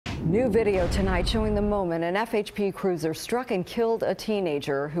New video tonight showing the moment an FHP cruiser struck and killed a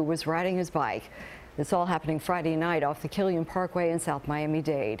teenager who was riding his bike. This all happening Friday night off the Killian Parkway in South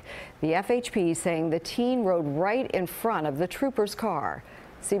Miami-Dade. The FHP saying the teen rode right in front of the trooper's car.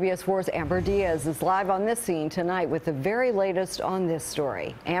 CBS 4's Amber Diaz is live on this scene tonight with the very latest on this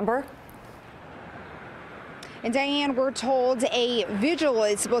story. Amber? And Diane, we're told a vigil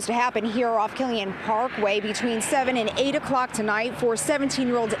is supposed to happen here off Killian Parkway between 7 and 8 o'clock tonight for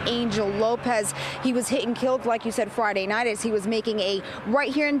 17-year-old Angel Lopez. He was hit and killed, like you said, Friday night as he was making a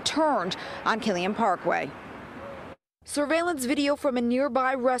right-hand turn on Killian Parkway. Surveillance video from a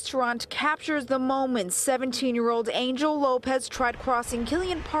nearby restaurant captures the moment 17-year-old Angel Lopez tried crossing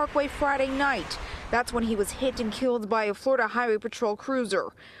Killian Parkway Friday night. That's when he was hit and killed by a Florida Highway Patrol cruiser.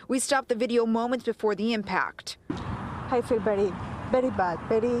 We stopped the video moments before the impact. I feel very bad,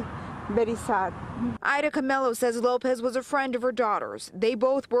 very sad. Ida Camelo says Lopez was a friend of her daughter's. They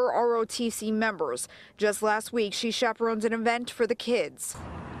both were ROTC members. Just last week, she chaperones an event for the kids.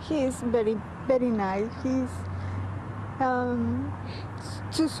 He is very nice. He's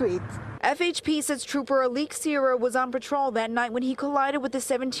too sweet. FHP says trooper Alik Sierra was on patrol that night when he collided with the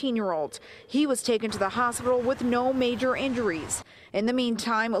 17-year-old. He was taken to the hospital with no major injuries. In the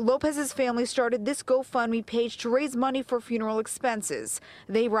meantime, Lopez's family started this GoFundMe page to raise money for funeral expenses.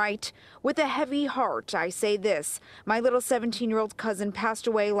 They write, "With a heavy heart, I say this. My little 17-year-old cousin passed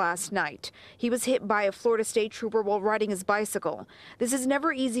away last night. He was hit by a Florida State trooper while riding his bicycle. This is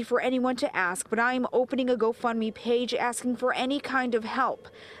never easy for anyone to ask, but I am opening a GoFundMe page asking for any kind of help.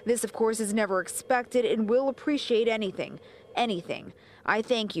 This, of course, is never expected and will appreciate anything. I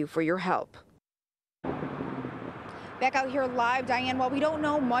thank you for your help." Back out here live, Diane, while we don't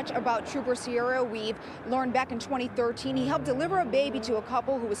know much about Trooper Sierra, we've learned back in 2013 he helped deliver a baby to a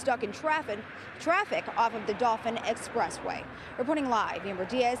couple who was stuck in traffic off of the Dolphin Expressway. Reporting live, Amber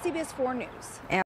Diaz, CBS 4 News.